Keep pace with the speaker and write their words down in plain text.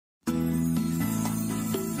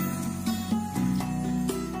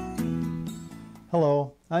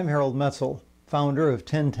Hello, I'm Harold Metzel, founder of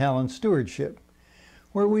 10 Talent Stewardship,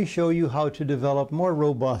 where we show you how to develop more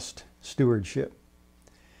robust stewardship.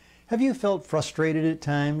 Have you felt frustrated at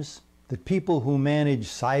times that people who manage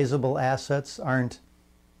sizable assets aren't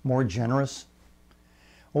more generous?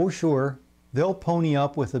 Oh sure, they'll pony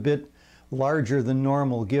up with a bit larger than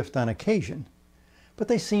normal gift on occasion, but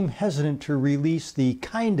they seem hesitant to release the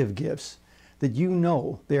kind of gifts that you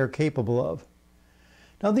know they are capable of.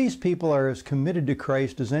 Now these people are as committed to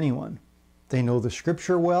Christ as anyone. They know the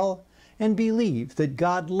Scripture well and believe that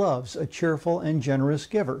God loves a cheerful and generous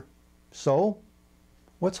giver. So,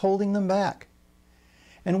 what's holding them back?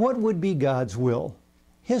 And what would be God's will,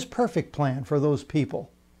 His perfect plan for those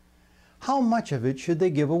people? How much of it should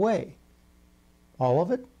they give away? All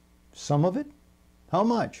of it? Some of it? How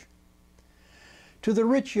much? To the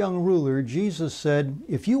rich young ruler, Jesus said,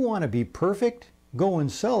 if you want to be perfect, go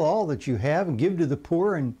and sell all that you have and give to the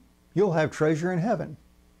poor, and you'll have treasure in heaven.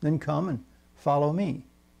 Then come and follow me.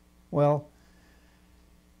 Well,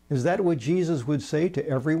 is that what Jesus would say to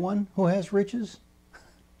everyone who has riches?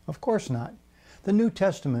 Of course not. The New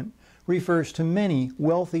Testament refers to many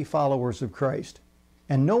wealthy followers of Christ,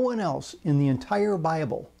 and no one else in the entire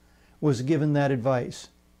Bible was given that advice.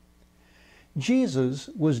 Jesus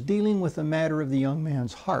was dealing with the matter of the young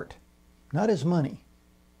man's heart, not his money.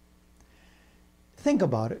 Think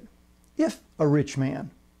about it. If a rich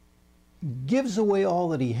man gives away all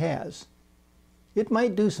that he has, it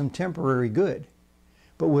might do some temporary good,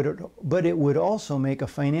 but it would also make a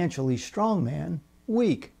financially strong man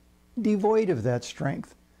weak, devoid of that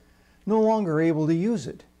strength, no longer able to use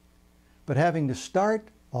it, but having to start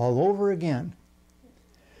all over again.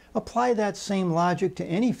 Apply that same logic to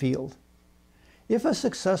any field. If a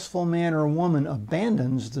successful man or woman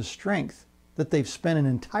abandons the strength that they've spent an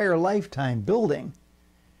entire lifetime building,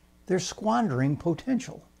 they're squandering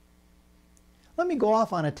potential. Let me go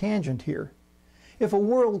off on a tangent here. If a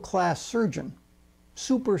world-class surgeon,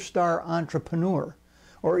 superstar entrepreneur,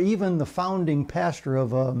 or even the founding pastor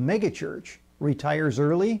of a megachurch retires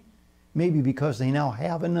early, maybe because they now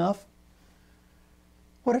have enough,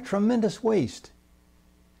 what a tremendous waste.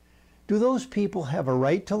 Do those people have a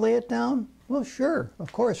right to lay it down? Well, sure,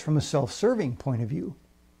 of course, from a self-serving point of view.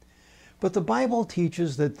 But the Bible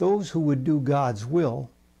teaches that those who would do God's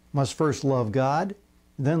will must first love God,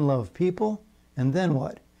 then love people, and then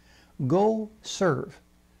what? Go serve,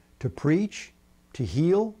 to preach, to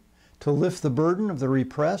heal, to lift the burden of the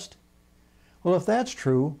repressed. Well, if that's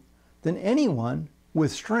true, then anyone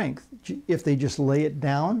with strength, if they just lay it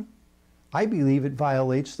down, I believe it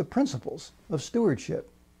violates the principles of stewardship.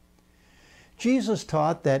 Jesus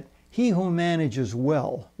taught that he who manages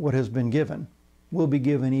well what has been given will be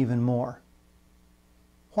given even more.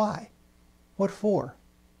 Why? What for?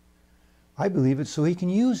 I believe it's so he can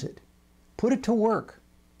use it, put it to work.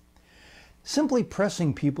 Simply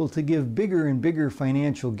pressing people to give bigger and bigger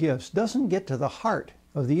financial gifts doesn't get to the heart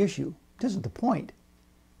of the issue. It isn't the point.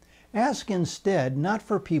 Ask instead not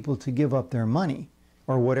for people to give up their money,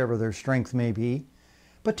 or whatever their strength may be,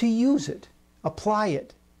 but to use it, apply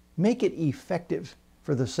it, make it effective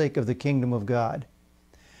for the sake of the kingdom of God.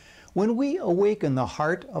 When we awaken the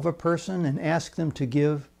heart of a person and ask them to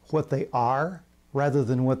give what they are rather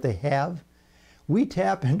than what they have, we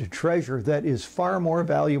tap into treasure that is far more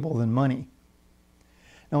valuable than money.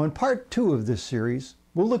 Now in part 2 of this series,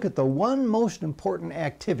 we'll look at the one most important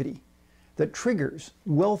activity that triggers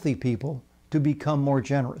wealthy people to become more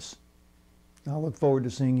generous. I look forward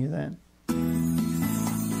to seeing you then.